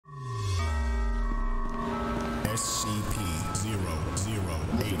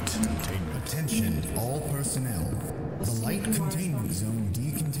Attention, all personnel. The light containment zone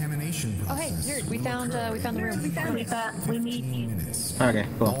decontamination process. Oh hey, nerd, we found the room. We found it. We need minutes. Okay,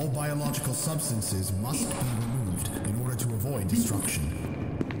 cool. All biological substances must be removed in order to avoid destruction.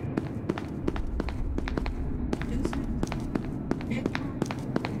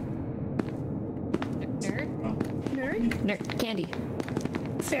 Nerd, candy.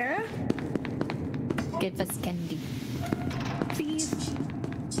 Sarah? Give us candy. Please.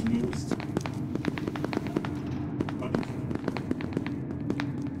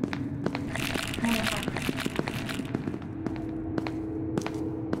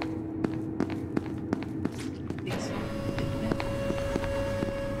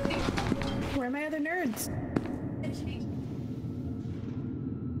 Where are my other nerds?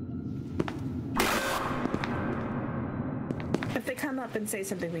 If they come up and say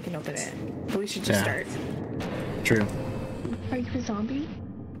something, we can open it. But we should just start. True. Are you a zombie?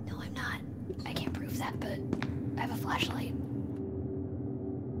 No, I'm not. I can't prove that, but I have a flashlight.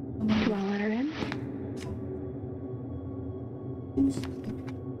 Do you want to let her in?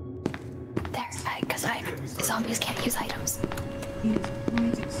 There, because zombies can't use items.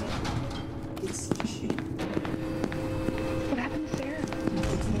 What happened to Sarah?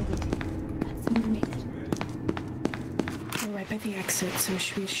 We're right by the exit, so we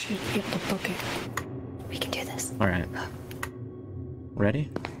should be able to book it. We can do this. All right. Ready?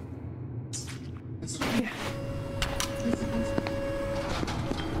 Yeah.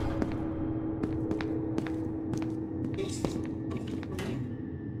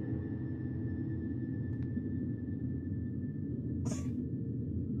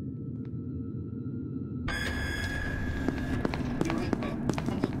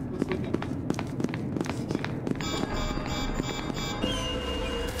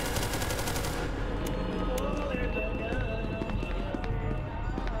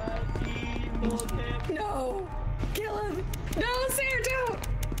 No! Kill him! No, Sarah, don't!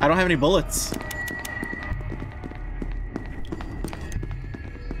 I don't have any bullets.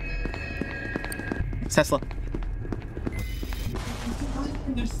 Tesla.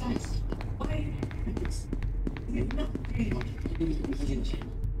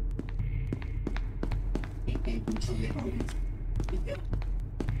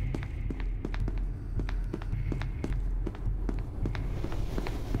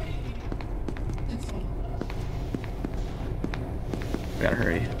 Gotta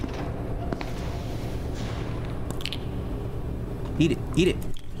hurry. Eat it, eat it,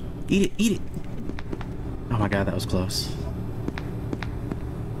 eat it, eat it. Oh my god, that was close.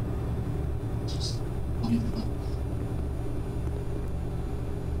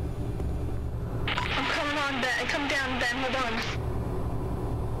 I'm coming on, Ben. Come down, Ben. Hold on.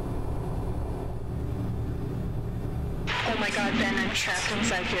 Oh my god, Ben, I'm trapped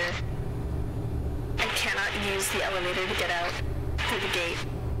inside here. I cannot use the elevator to get out through the gate.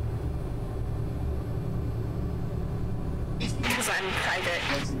 Because I'm private.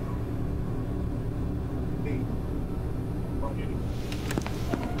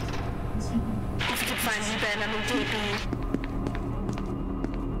 If you could find me, Ben, I'm in gate B.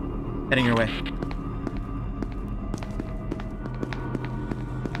 Heading your way.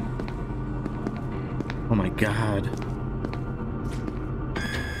 Oh my god.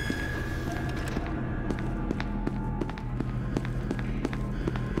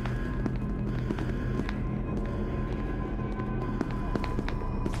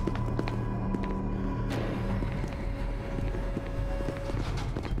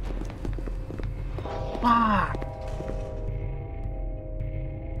 Fuck!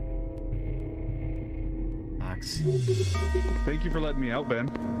 Thank you for letting me out,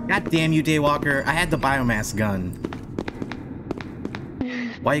 Ben. God damn you, Daywalker. I had the biomass gun.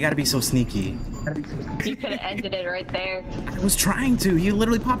 Why you gotta be so sneaky? You could have ended it right there. I was trying to. You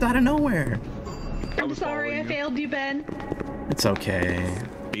literally popped out of nowhere. I'm sorry, I failed you, Ben. It's okay.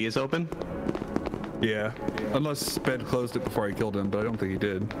 B is open? Yeah. Unless Ben closed it before I killed him, but I don't think he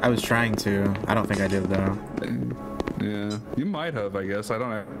did. I was trying to. I don't think I did, though. Yeah. You might have, I guess. I don't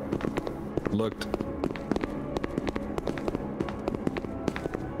know. Looked.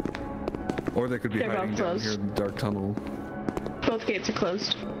 Or they could be They're hiding both down closed. here in the dark tunnel. Both gates are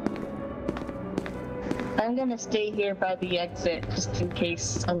closed. I'm gonna stay here by the exit just in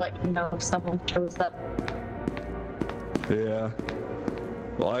case. I'll let you know if someone shows up. Yeah.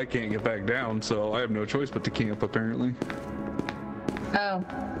 Well, I can't get back down, so I have no choice but to camp, apparently. Oh.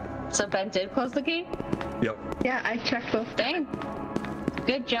 So Ben did close the gate? Yep. Yeah, I checked both. Dang.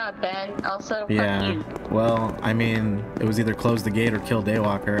 Good job, Ben. Also, fuck Yeah. you. Well, I mean, it was either close the gate or kill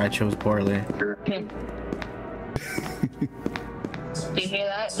Daywalker. I chose poorly. Okay. Do you hear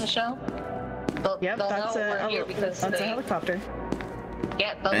that, Michelle? They'll that's know we're here because that's a helicopter.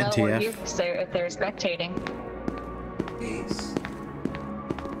 Yeah, they'll know we're NTF. here because if they're spectating.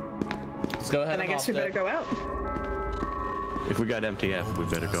 Let's go ahead And I guess we better go out. If we got MTF, we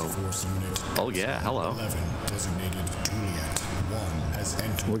better go. Oh yeah, hello. 11 designated Juliet 1 has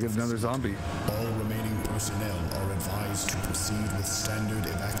entered. We'll get another zombie. All remaining personnel are advised to proceed with standard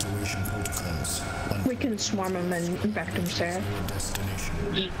evacuation protocols. We can swarm them and infect them, Sarah. Destination.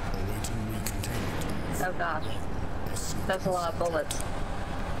 Awaiting recontainment. Oh gosh. That's a lot of bullets.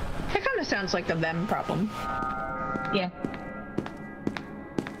 It kind of sounds like the them problem. Yeah.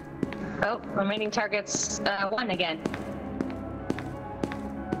 Oh, remaining targets, 1 again.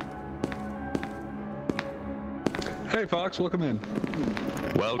 Hey, Fox, welcome in.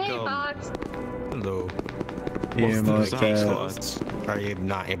 Welcome. Hey, Fox. Hello. Imhotep. Are you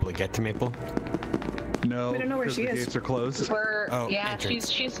not able to get to Maple? No, We don't know where because she the is. gates are closed. Oh, Yeah, entrance.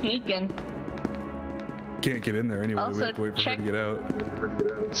 she's sneaking. Can't get in there anyway. We Also, have to wait for her to get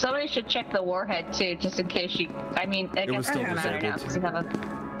out. Somebody should check the warhead too, just in case she. I mean, I was guess it still doesn't matter now disabled. 'cause you have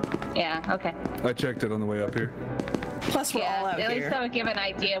a. Yeah. Okay. I checked it on the way up here. Plus, we're all Yeah. out At least here. that would give an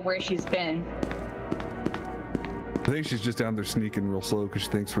idea where she's been. I think she's just down there sneaking real slow because she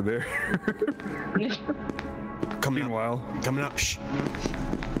thinks we're there. Coming up. Meanwhile, Coming up. Shh.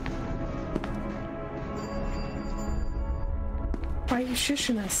 Why are you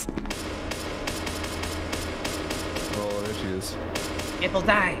shushing us? oh, there she is.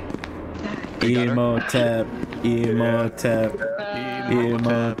 Imhotep. Imhotep. Imhotep.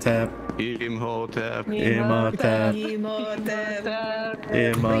 Imhotep. Imhotep. Imhotep.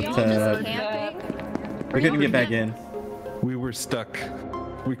 Imhotep. Camping? We couldn't get back in. We were stuck.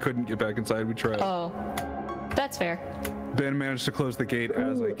 We couldn't get back inside. We tried. Oh, that's fair. Ben managed to close the gate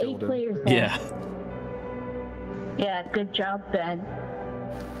as I killed him. Yeah. Yeah. Good job, Ben.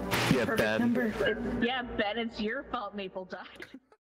 Yeah, Ben. Yeah, Ben. It's your fault Maple died.